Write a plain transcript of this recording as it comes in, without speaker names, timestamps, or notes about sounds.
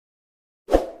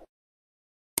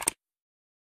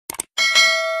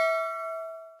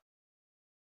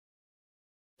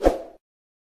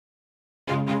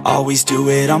Always do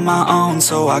it on my own,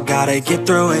 so I gotta get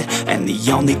through it. And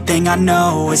the only thing I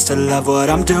know is to love what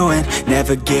I'm doing.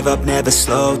 Never give up, never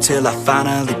slow, till I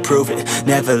finally prove it.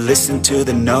 Never listen to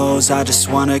the no's, I just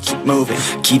wanna keep moving.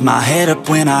 Keep my head up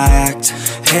when I act,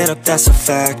 head up, that's a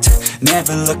fact.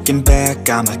 Never looking back,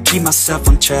 I'ma keep myself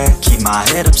on track. Keep my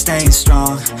head up, staying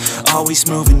strong, always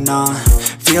moving on.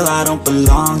 Feel I don't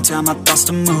belong, tell my thoughts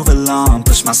to move along.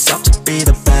 Push myself to be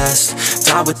the best,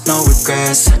 die with no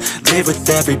regrets. Live with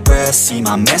every breath, see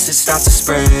my message start to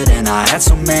spread. And I had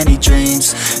so many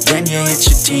dreams, then you hit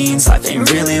your teens. Life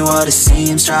ain't really what it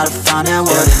seems, try to find out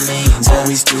what it means.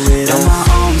 Always do it on my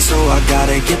own, so I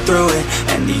gotta get through it.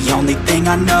 And the only thing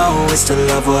I know is to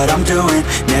love what I'm doing.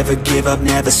 Never give up,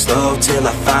 never slow, till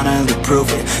I finally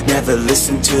prove it. Never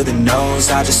listen to the no's,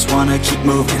 I just wanna keep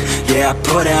moving. Yeah, I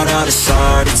put out all this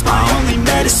art, it's my only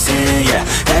medicine. Yeah,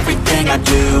 everything I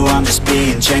do, I'm just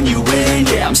being genuine.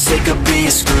 Yeah, I'm sick of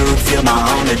being screwed, feel my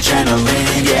own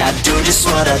adrenaline. Yeah, I do just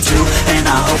what I do, and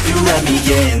I hope you let me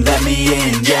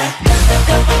in,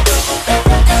 yeah.